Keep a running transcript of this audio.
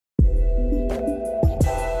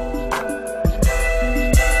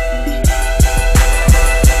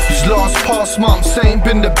past months ain't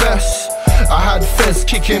been the best. I had feds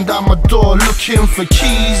kicking down my door looking for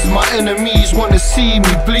keys. My enemies wanna see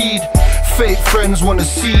me bleed. Fake friends wanna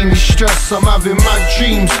see me stress. I'm having mad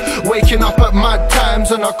dreams, waking up at mad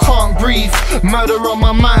times and I can't breathe. Murder on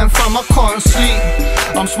my mind, fam, I can't sleep.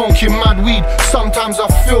 I'm smoking mad weed, sometimes I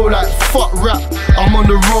feel like fuck rap. I'm on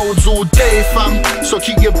the roads all day, fam, so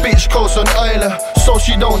keep your bitch close and oil her so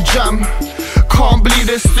she don't jam. Can't believe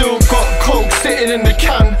they still got coke sitting in the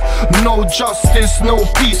can. No justice, no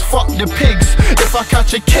peace, fuck the pigs. If I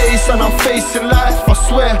catch a case and I'm facing life, I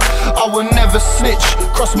swear I will never snitch.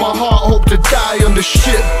 Cross my heart, hope to die on the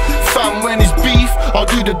ship. Fam, when it's beef, I'll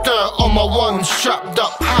do the dirt on my ones. Strapped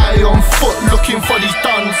up high on foot, looking for these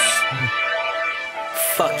duns.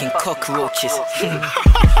 Fucking cockroaches.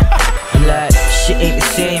 Like, shit ain't the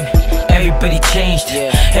same. Everybody changed,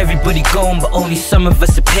 everybody gone, but only some of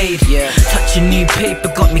us are paid. Touching new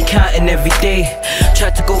paper got me counting every day.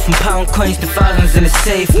 Tried to go from pound coins to thousands in the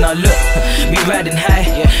safe. Now look, we riding high,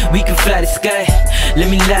 we can fly the sky.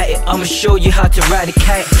 Let me light it, I'ma show you how to ride a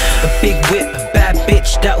kite. A big whip, bad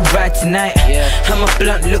bitch that'll ride tonight. And my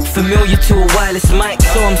blunt look familiar to a wireless mic,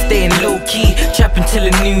 so I'm staying low key, trapping till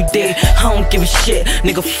a new day. I don't give a shit,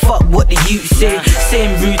 nigga, fuck what the youth say.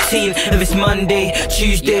 Same routine if it's Monday,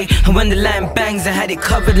 Tuesday, and when the line bangs, I had it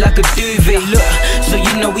covered like a duvet. Look, so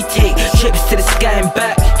you know we take trips to the sky and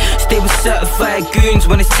back. Stay with certified goons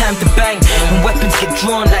when it's time to bang. And weapons get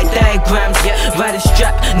drawn like diagrams. Riding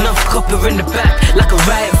strap, enough copper in the back, like a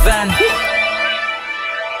riot van.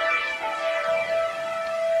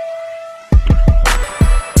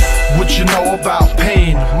 What you know about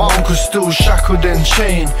pain? My uncle's still shackled and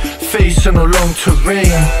chained, facing a long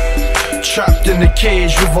terrain. Trapped in a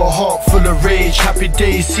cage with a heart full of rage. Happy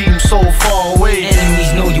days seem so far away.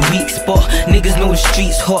 Enemies know your weak spot, niggas know the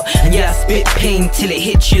streets hot. And yeah, I spit pain till it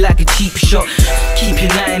hits you like a cheap shot. Keep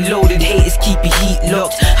your line loaded, haters keep your heat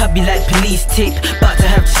locked. I be like police tape, about to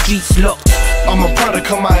have the streets locked. I'm a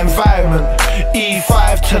product of my environment,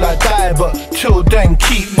 E5 till I die, but till then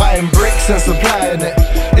keep buying bricks and supplying it.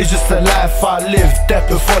 It's just the life I live, death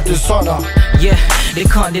before dishonor. Yeah, they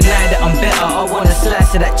can't deny that I'm better. I want a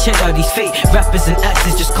slice of that cheddar. These fake rappers and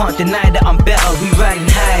actors just can't deny that I'm better. We riding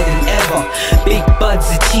higher than ever. Big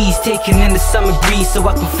buds of cheese taking in the summer breeze so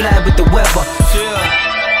I can fly with the weather. Chill,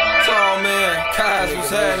 Tallman, Kaz,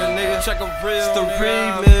 what's happening, nigga? Check a real, it's the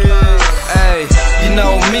remix. Hey, you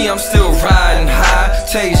know me, I'm still riding high.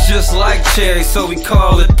 Tastes just like cherry, so we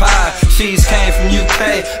call it pie. Cheese came from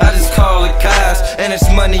UK, I just call it Kaz. And it's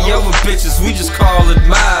money over bitches, we just call it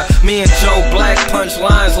mine. Me and Joe Black punch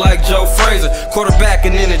lines like Joe Frazier,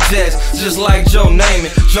 quarterbacking in the Jets, just like Joe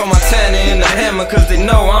Namath. Joe Montana in the hammer, cause they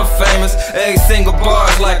know I'm famous. Every single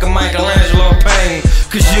bar's like a Michelangelo painting.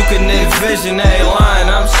 Cause you can envision a line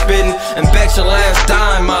I'm spitting, and bet your last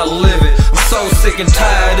dime I'll live it. I'm so sick and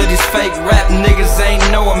tired of these fake rap niggas, ain't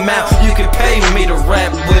no amount you can pay me to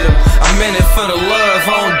rap with them. I'm in it for the love,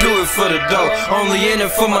 I don't do it for the dough. Only in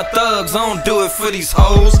it for my thugs, I don't do it for these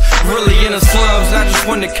hoes. Really in the slums, not just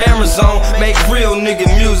when the camera's on. Make real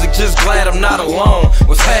nigga music, just glad I'm not alone.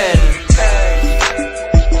 What's happening?